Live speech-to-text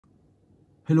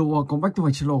Hello, welcome back to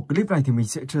my channel. Clip này thì mình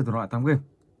sẽ chơi thể loại 8 game.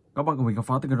 Các bạn cùng mình khám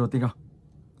phá từ cái đầu tiên nào.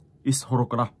 Is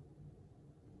Horokara.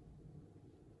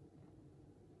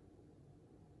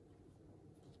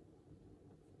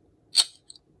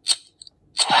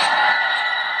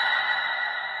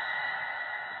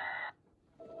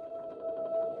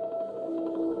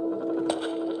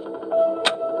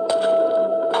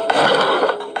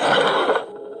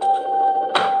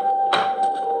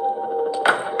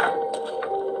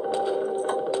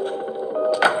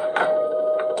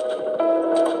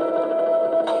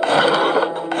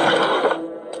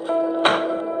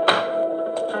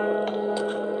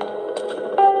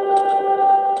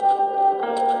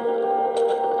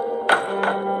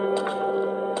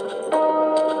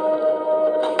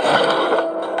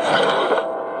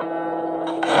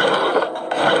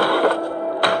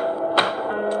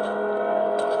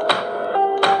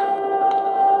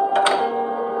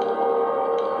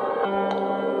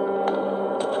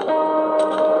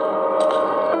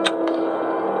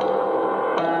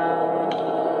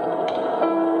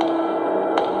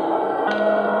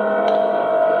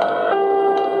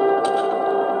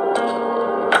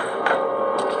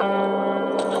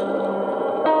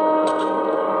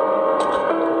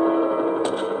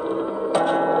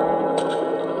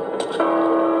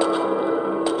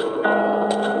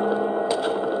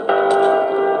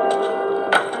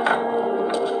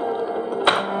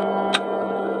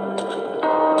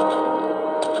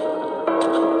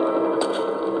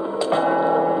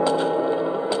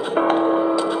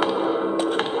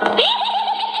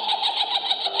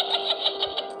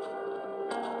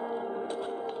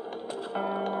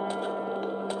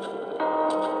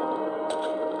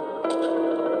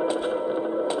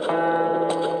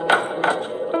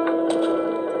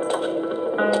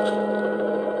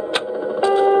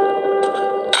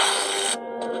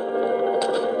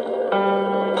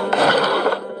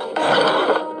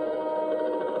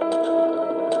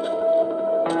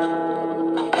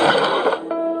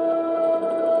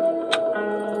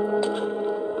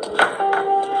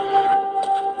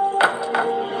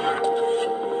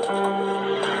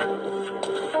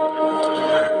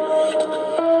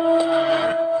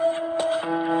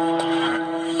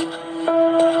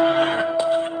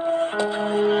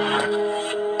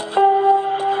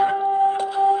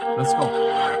 Let's go.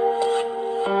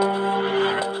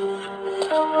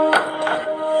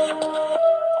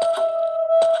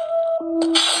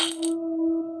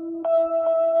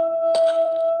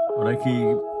 Ở đây khi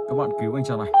các bạn cứu anh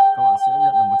chàng này, các bạn sẽ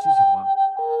nhận được một chiếc chìa khóa.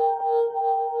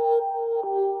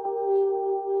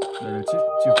 Đây là chiếc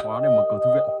chìa khóa để mở cửa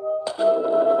thư viện.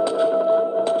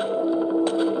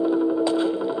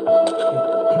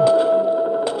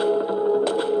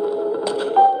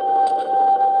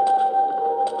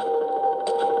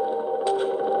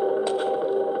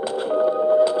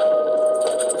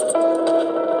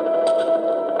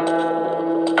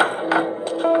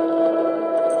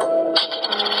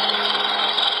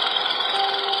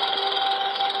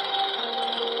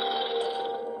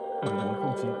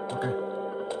 Ok.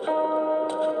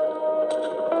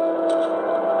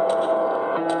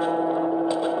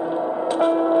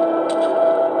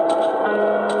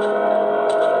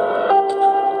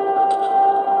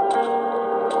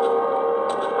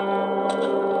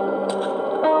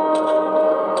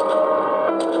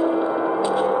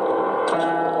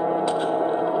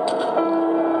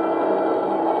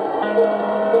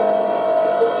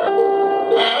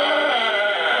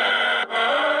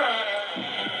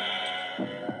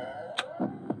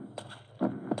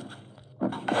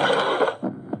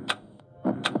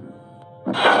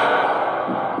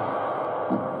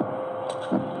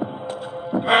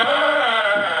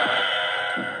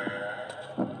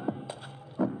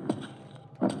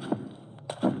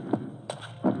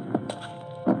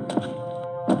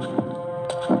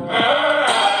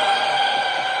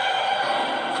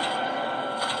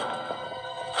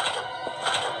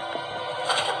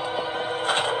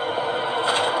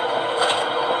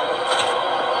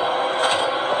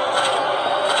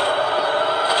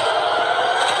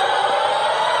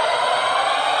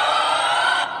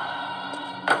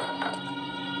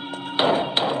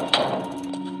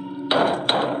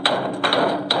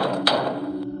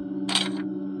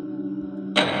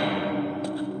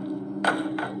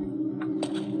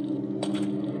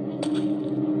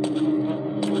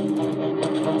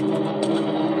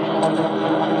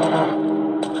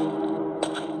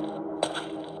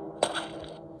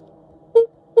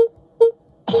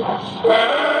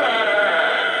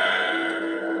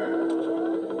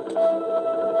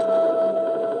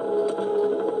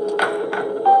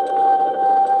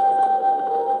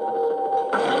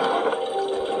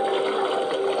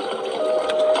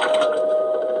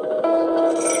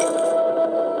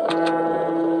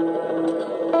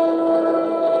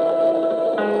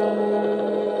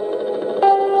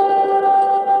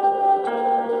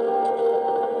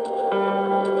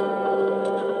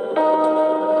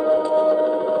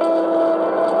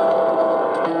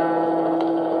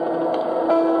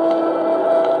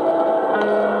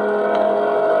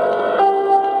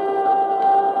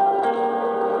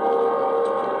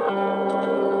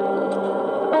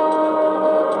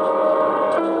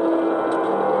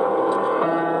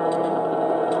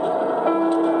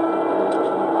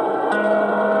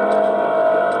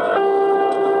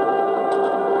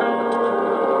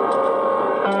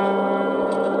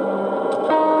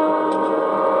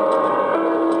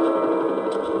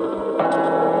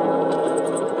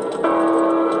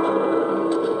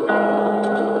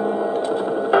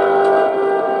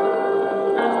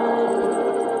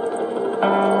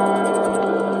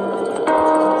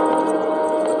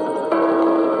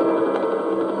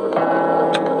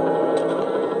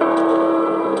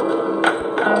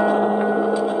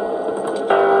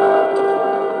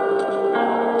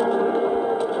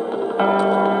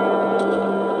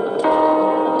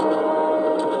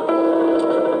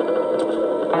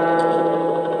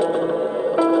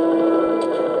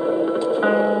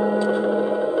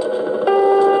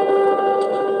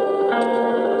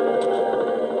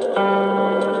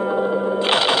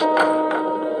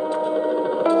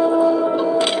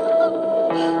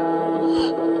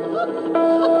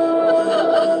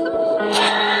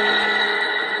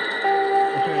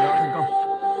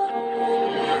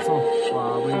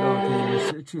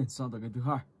 chuyển sang tựa game thứ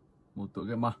hai, một tựa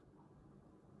game ma.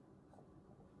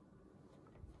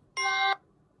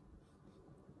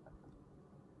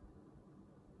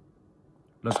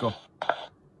 Let's go.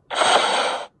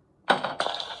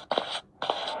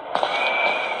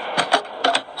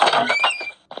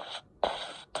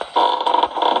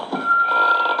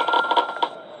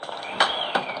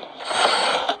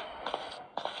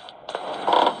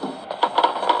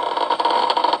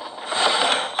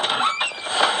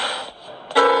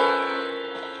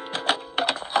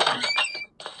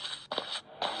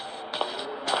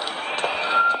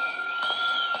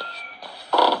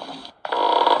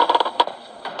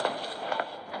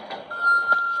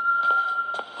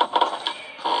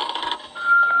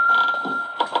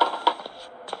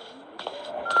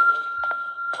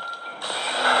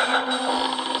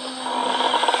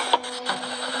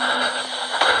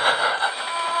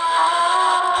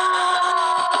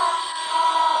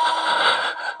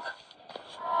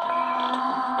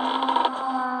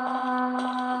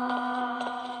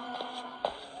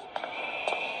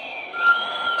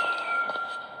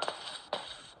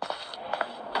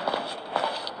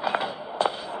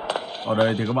 Ở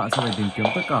đây thì các bạn sẽ phải tìm kiếm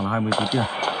tất cả là 20 túi tiền.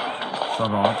 Sau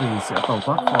đó thì sẽ tẩu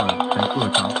thoát khỏi cánh cửa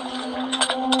trắng.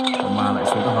 Còn ma lại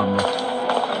xuống tầng hầm rồi.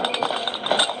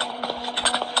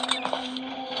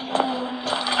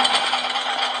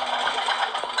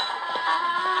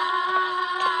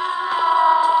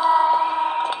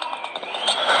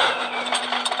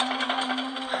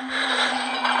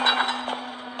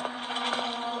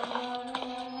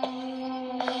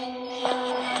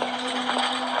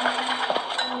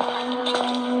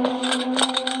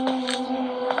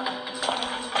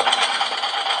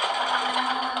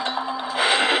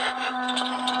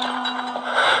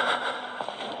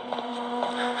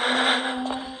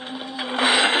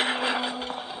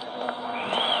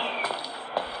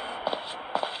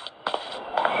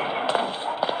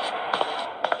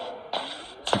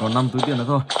 Còn 5 túi tiền nữa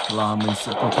thôi là mình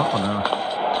sẽ tẩu thoát khỏi đây rồi.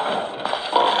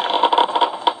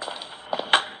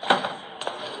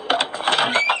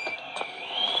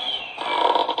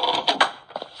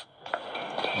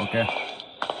 Ok.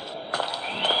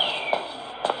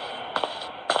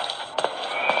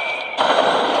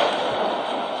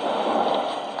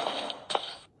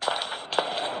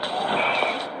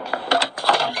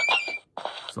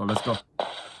 So let's go.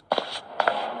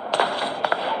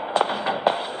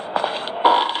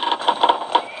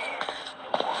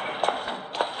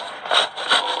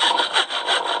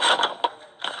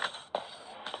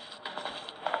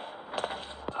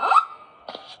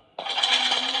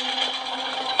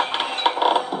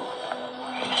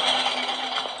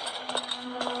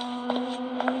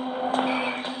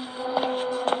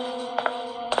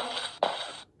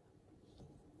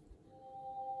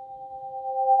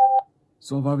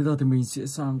 Và bây giờ thì mình sẽ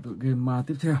sang tựa game ma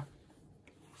tiếp theo,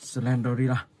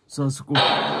 Slendrina School.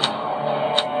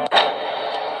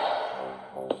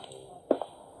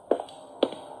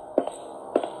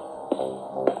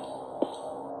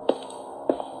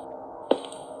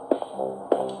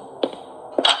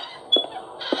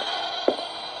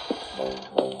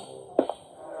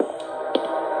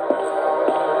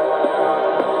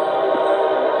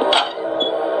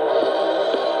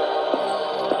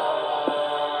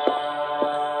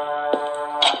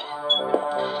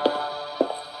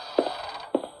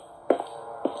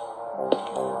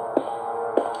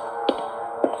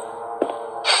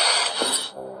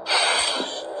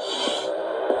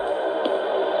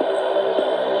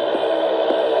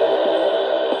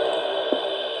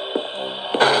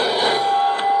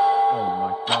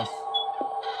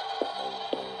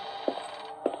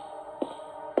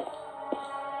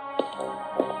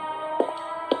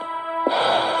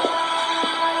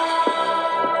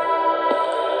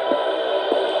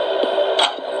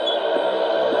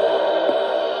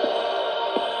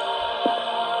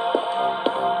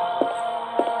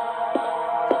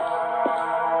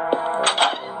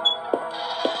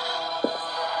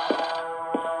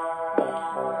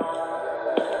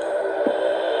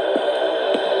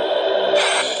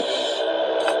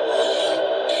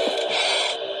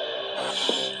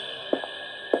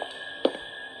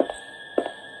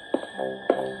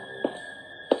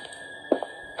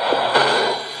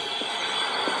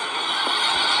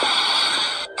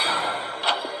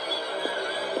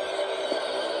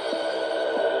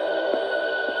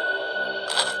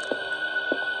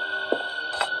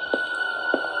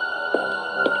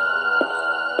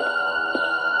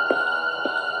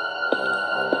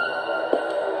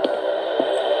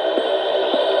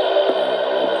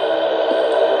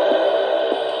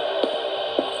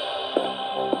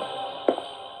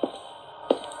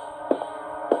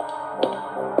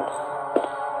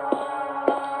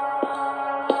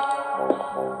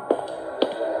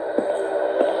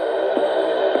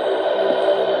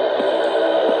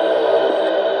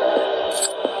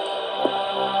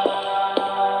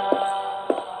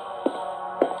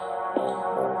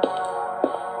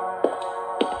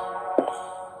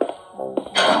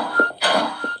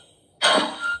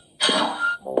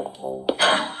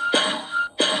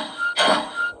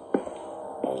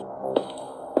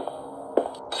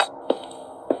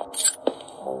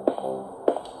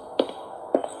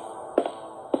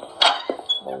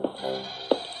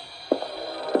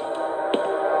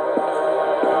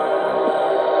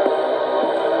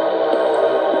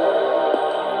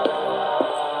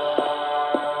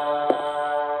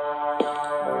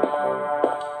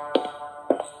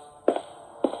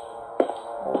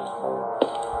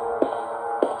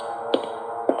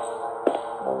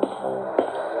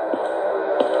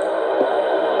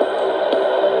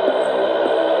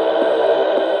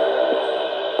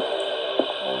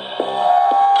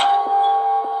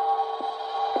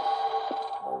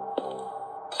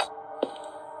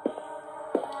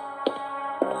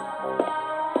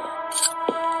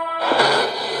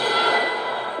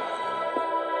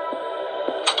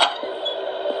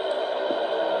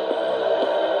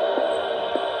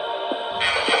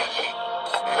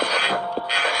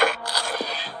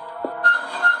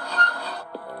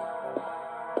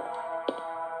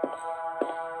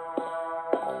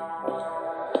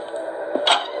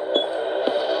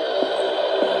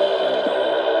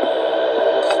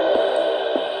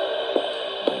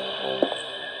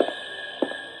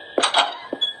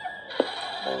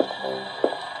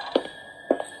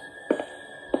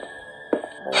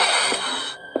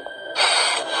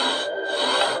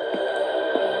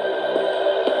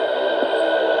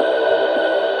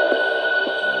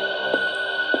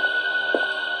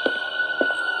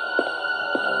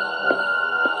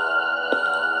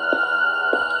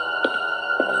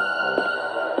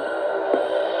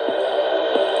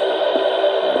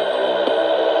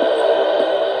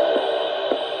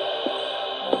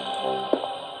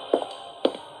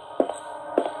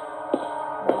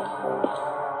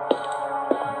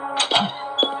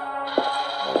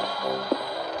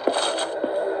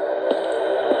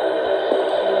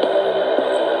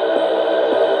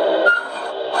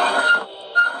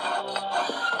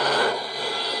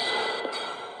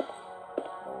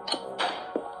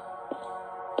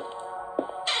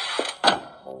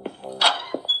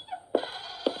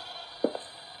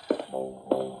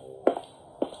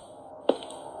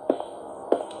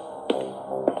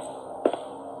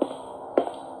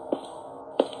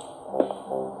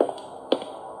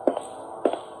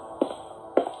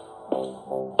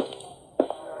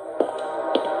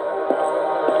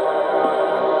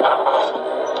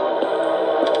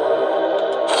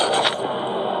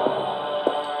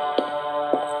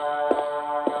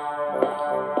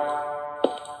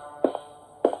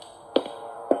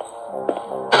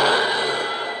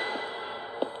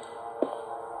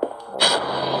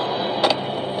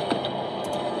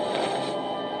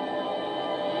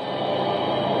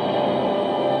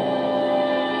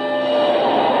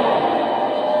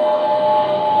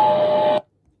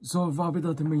 Rồi và bây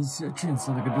giờ thì mình sẽ chuyển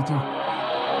sang cái tiếp theo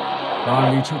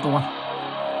là lý cho tôi.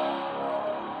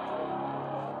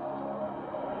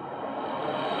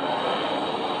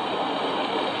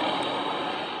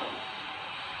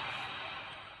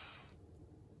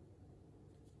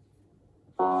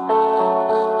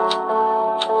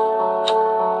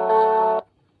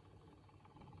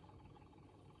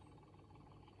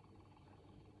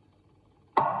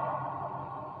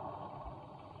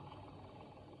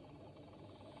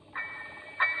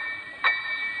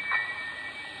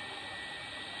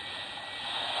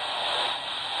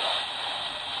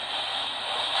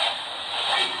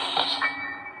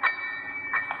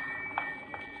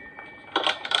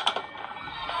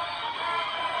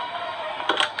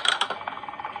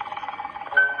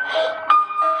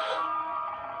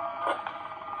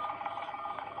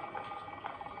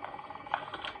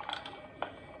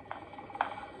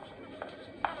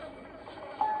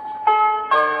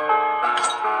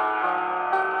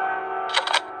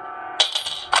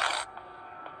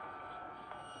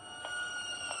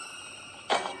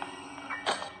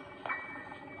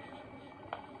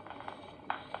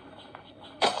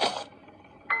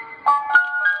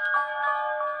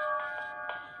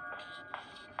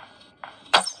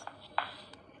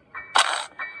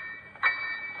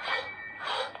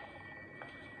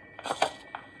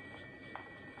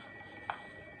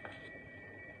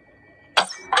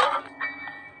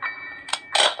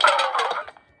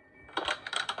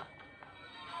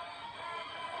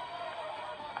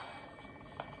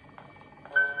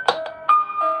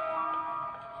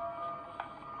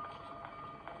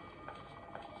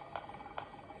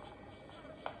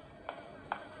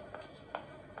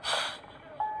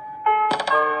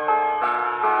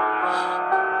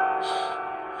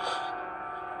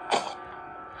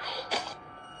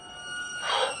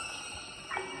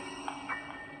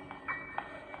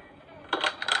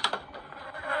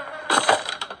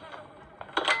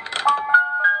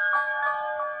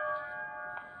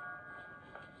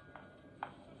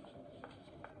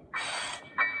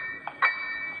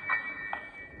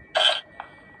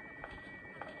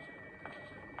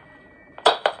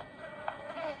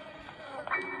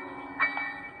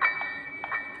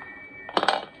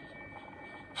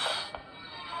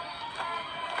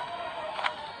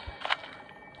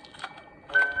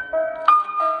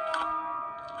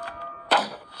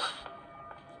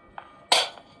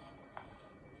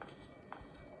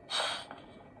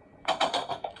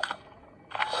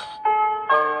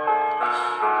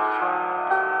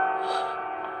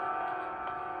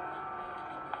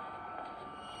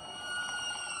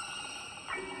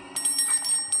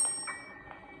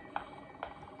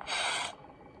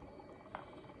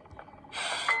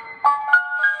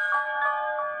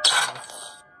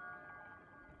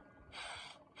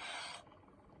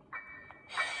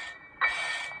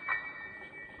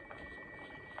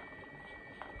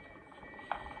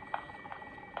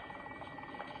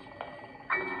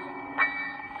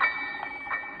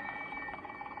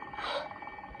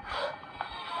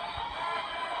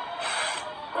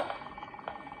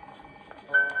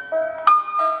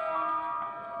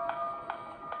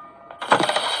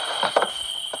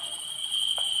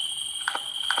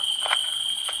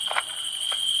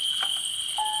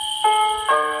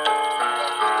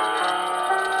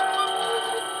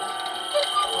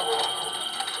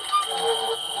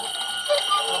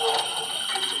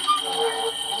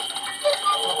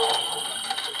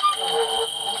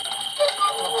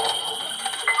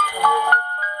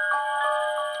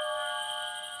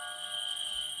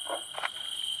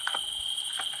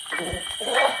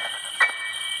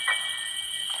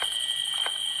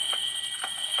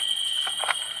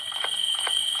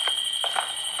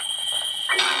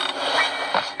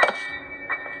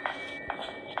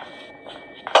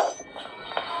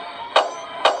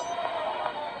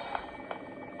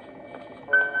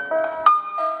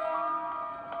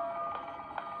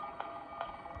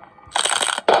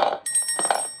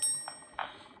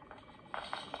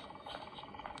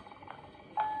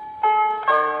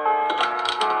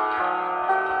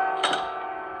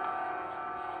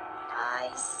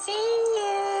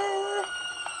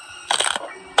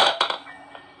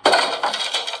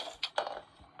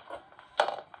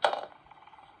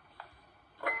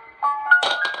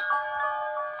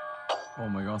 Oh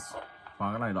my god, phá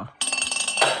cái này đã.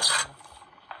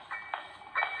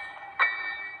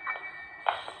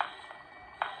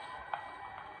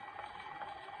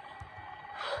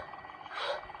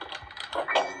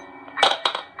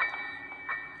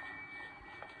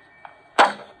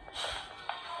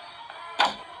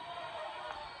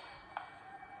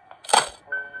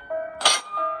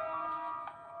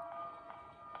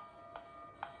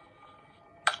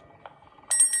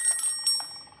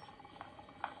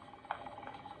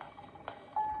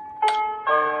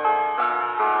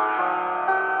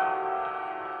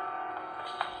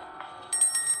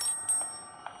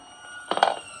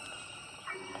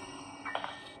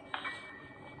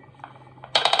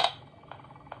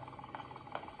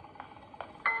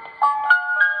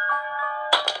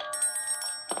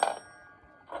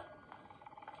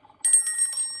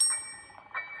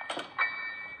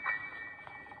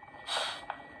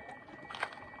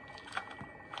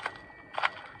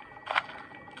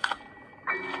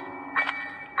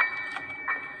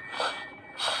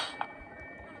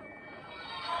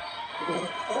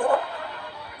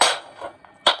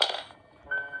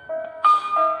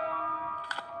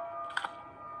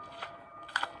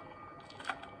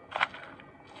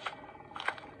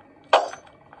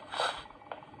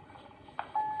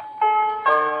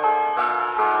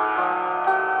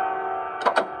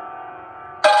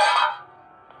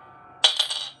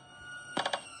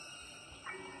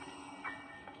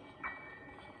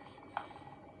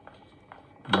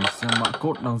 Mình xem mã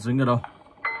cốt đang dính ở đâu.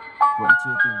 Vẫn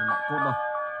chưa tìm được mã cốt đâu.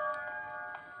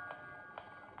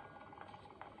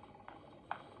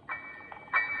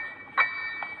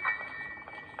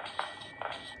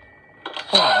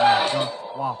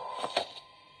 Wow.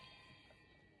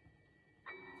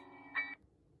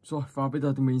 Rồi, và bây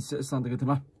giờ thì mình sẽ sang tới cái thứ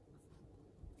này.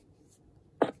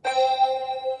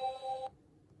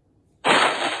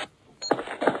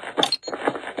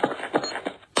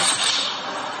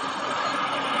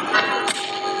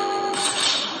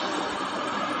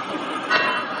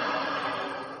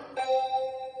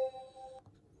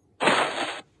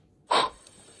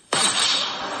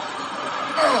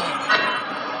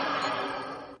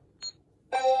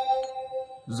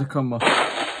 Закама.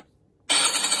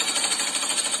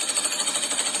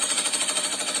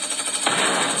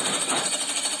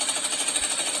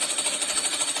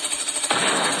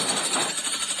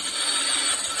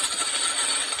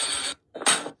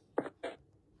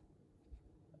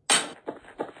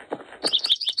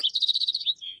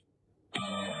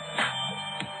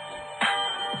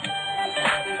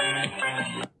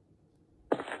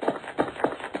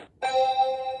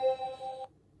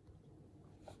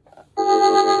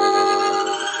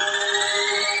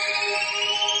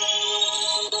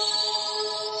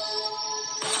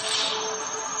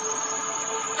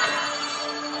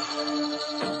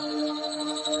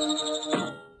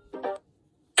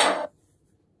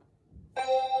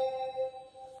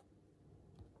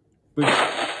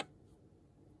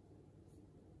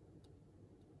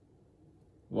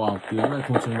 Wow, tiếng lại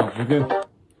không trùng lọc với game.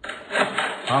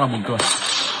 Khá là buồn cười.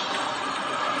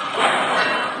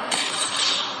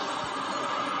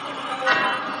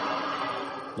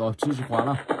 Rồi, chi chìa khóa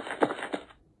nào.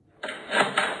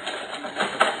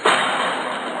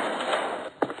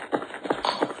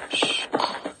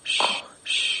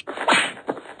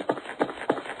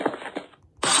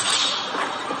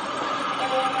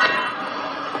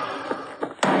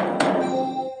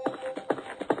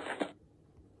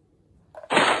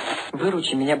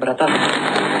 Выручи меня, братан.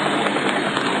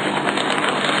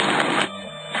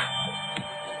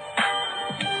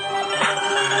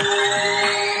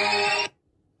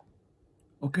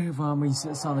 Ok, và mình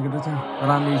sẽ sang cái tiếp theo.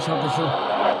 Rani Shot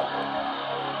Show.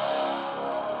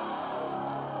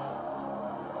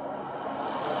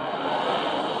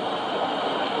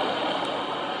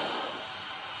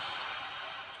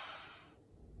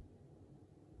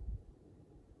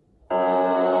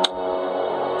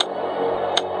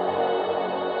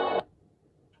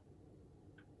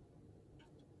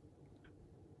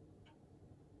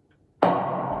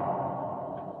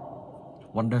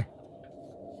 One day.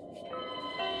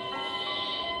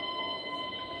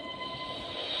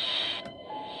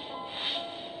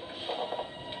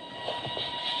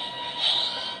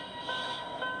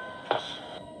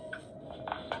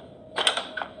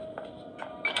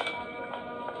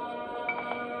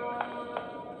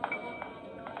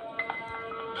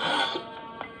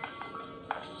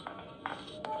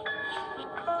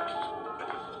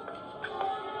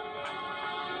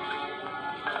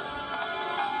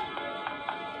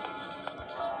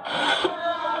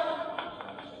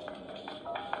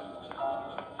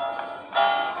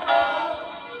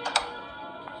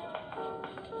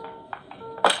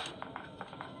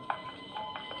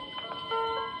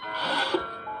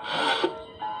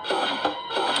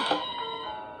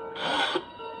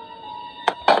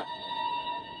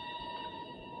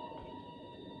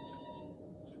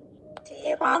 Do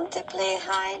you want to play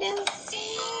hide and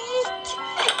seek?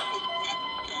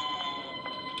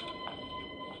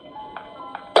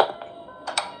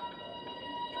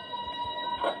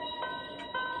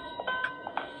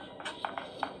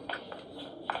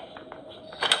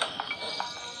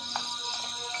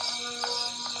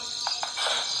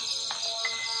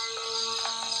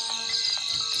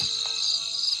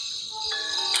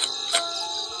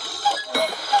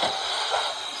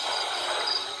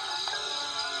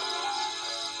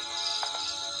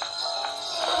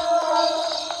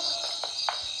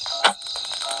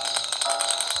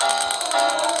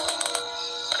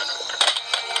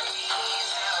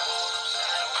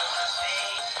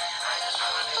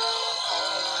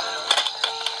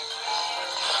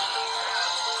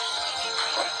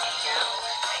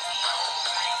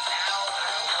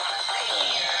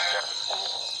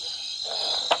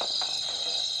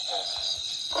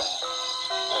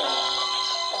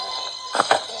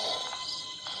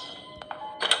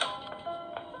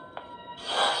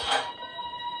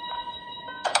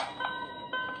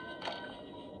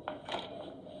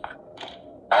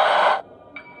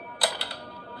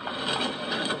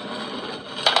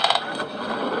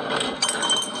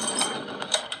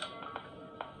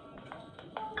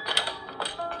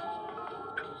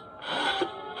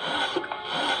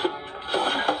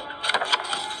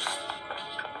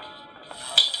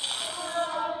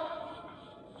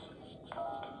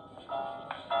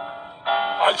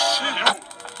 I see you.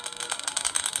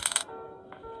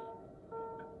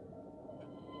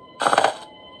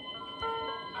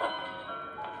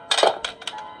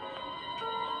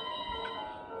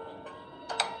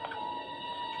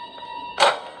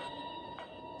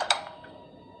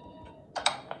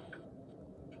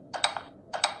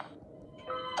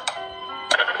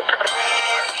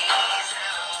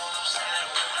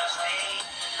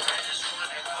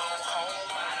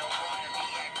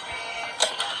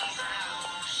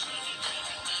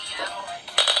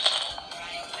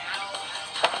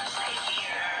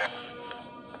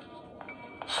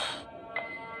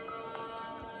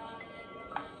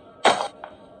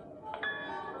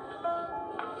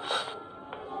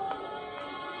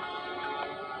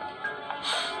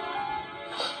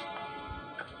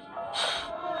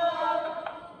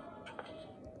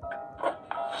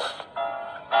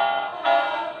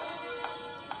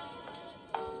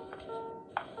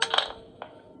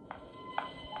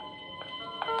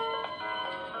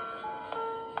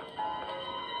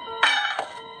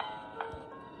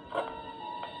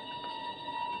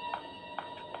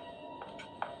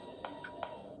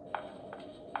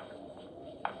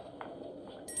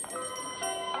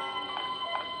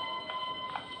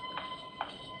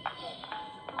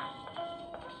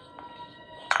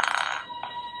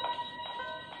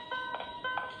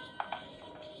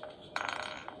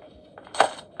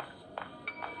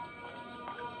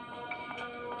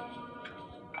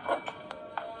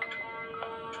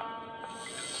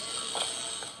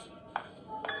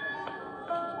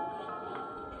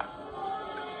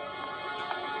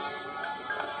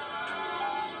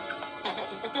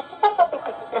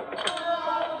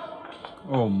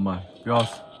 Oh my gosh.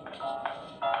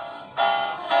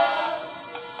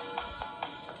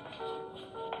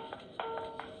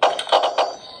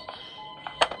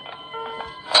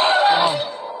 Wow.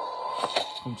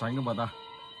 Không tránh được bà ta.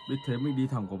 Biết thế mình đi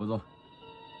thẳng của bà rồi.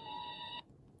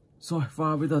 Rồi,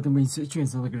 và bây giờ thì mình sẽ chuyển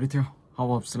sang cái tiếp theo,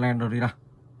 House of Slendrina.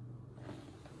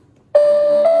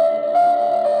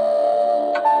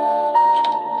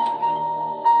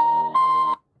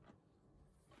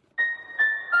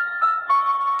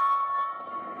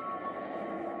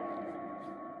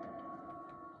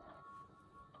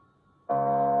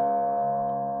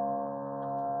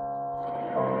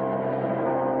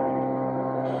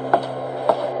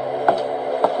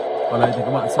 Ở đây thì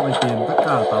các bạn sẽ phải tìm tất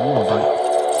cả 8 ổ giấy.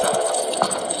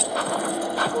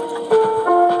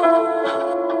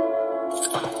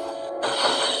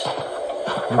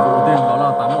 Nhiệm vụ đầu tiên đó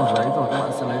là 8 giấy rồi các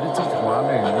bạn sẽ lấy cái chiếc chìa khóa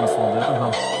để đi xuống dưới tầng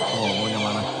hầm của ngôi nhà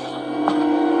mạng này.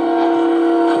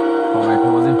 Phòng này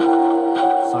không có gì.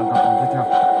 Sang các phòng tiếp theo.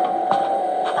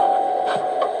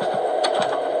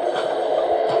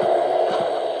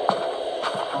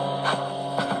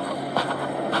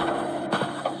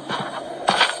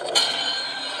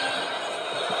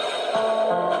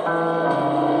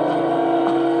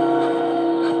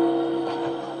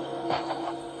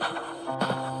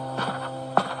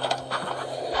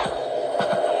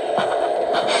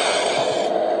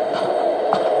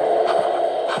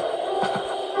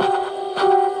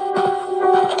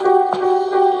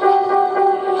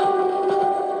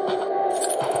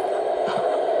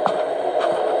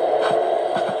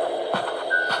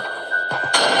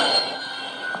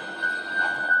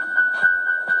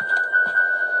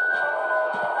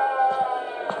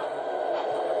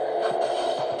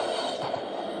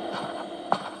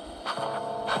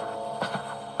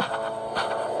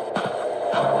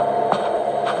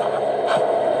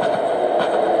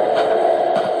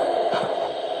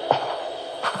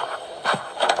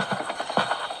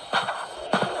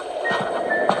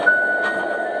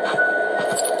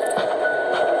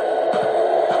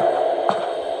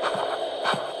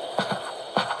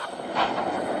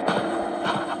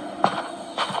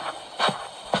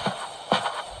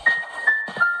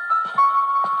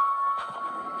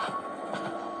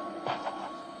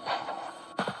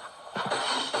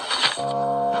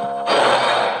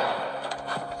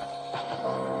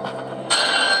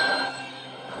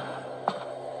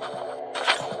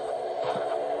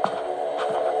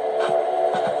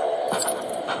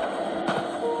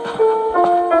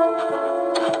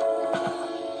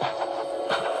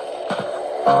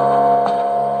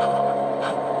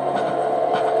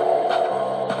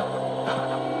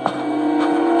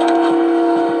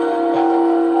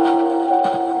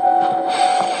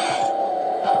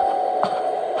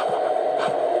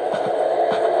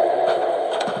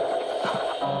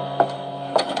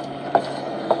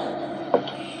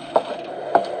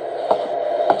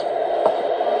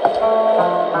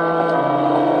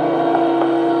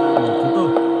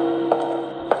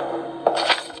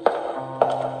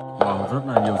 Rất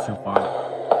là nhiều chìa khóa.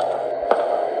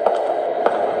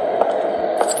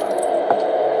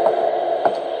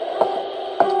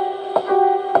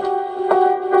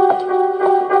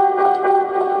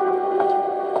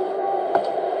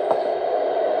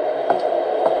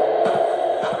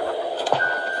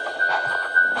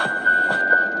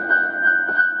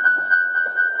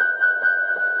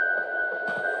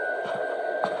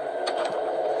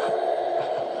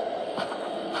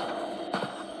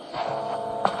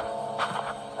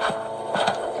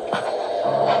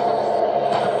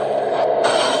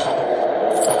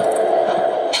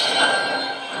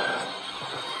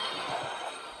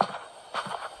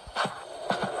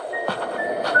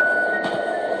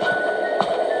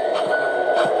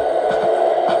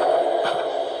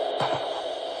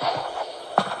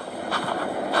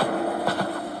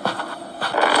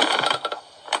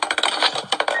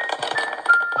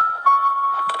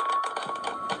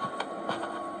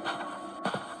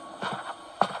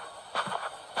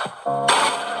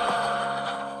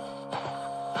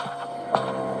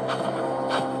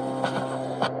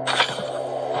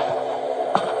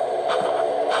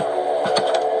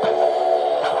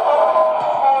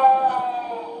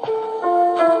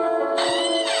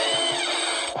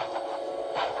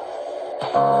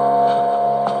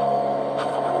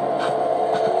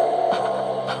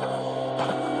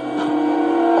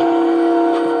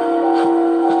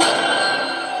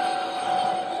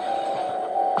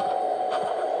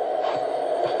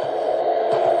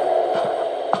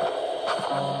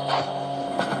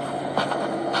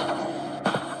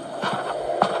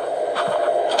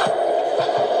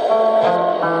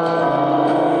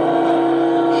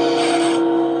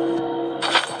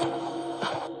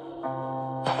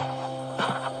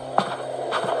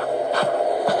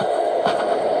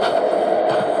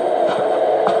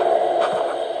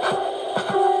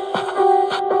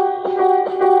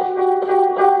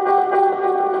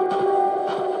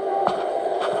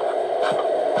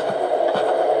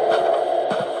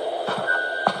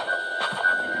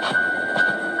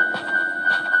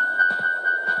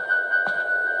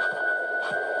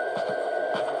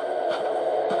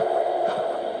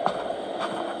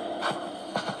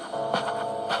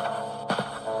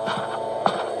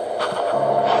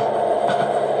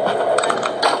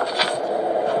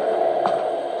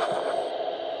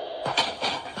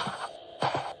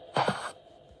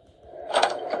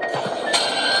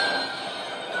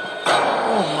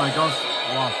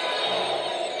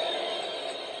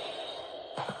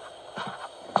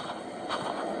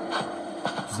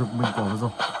 giật mình quả vừa rồi.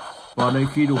 Và đây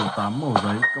khi đủ 8 mẩu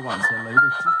giấy, các bạn sẽ lấy được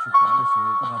chiếc chìa khóa để số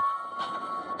các bạn.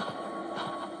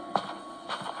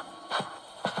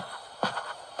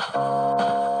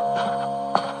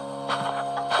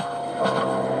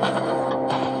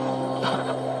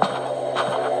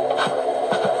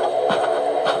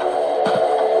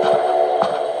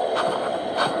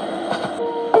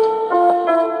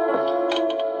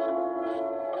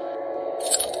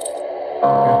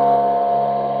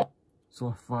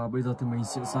 Rồi, và bây giờ thì mình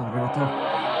sẽ sang cái tiếp theo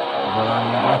và là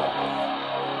như vậy.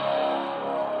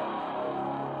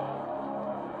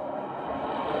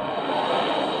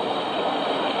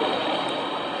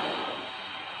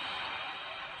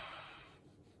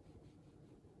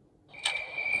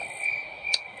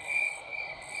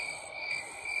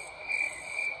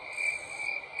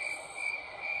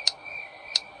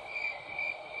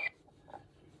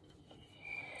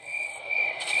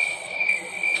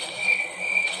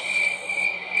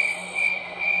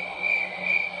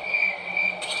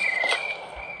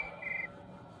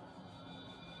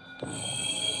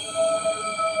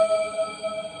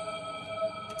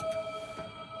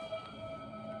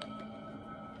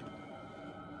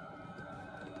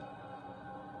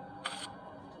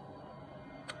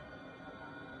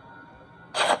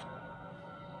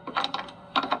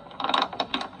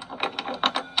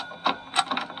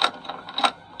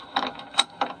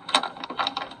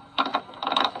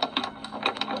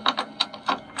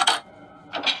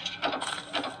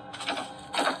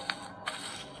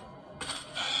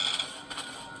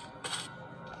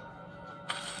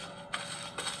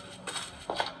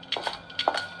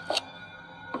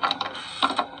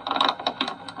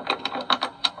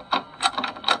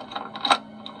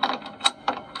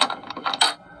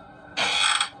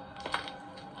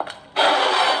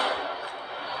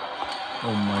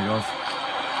 Oh my gosh.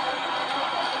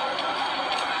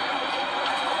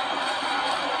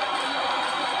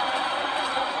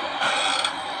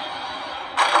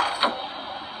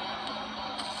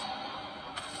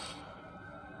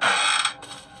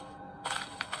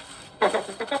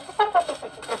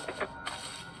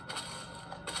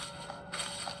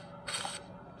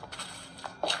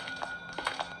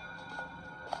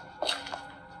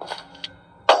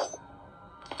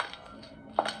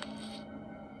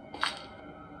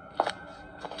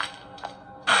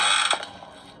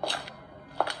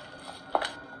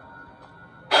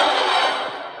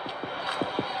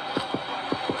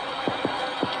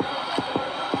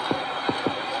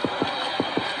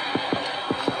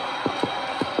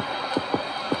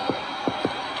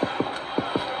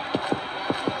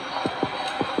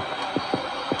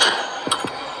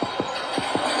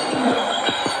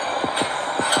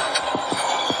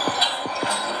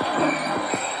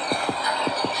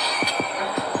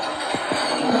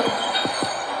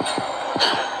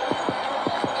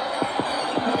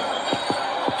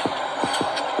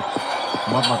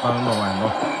 Mắt mà tao đầu ảnh rồi.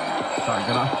 Chạy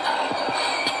cái đã.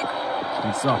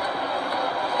 Được sao?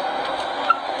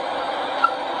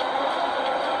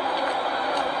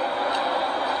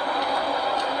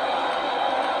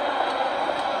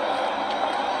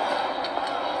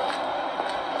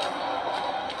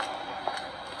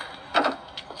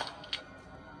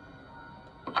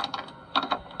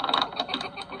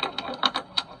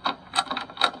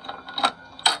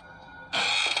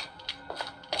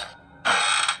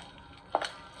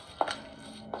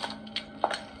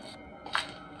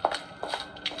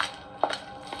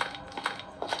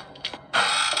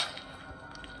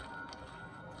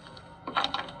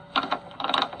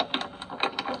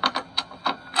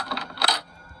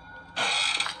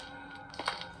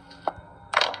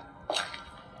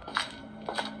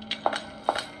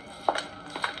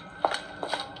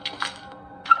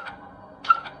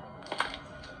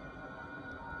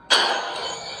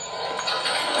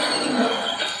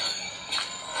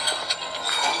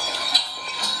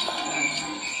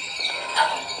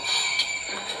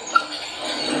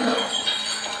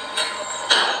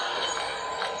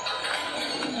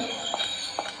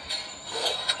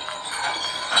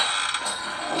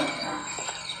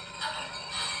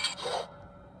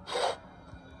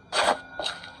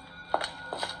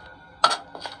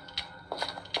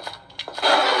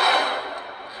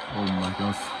 Oh my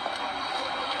gosh.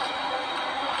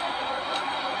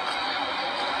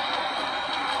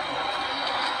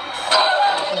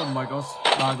 Oh my gosh,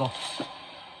 đài rồi.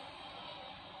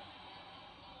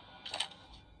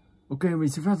 Ok, mình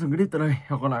xin phép dừng clip tại đây.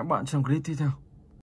 Hẹn gặp lại các bạn trong clip tiếp theo.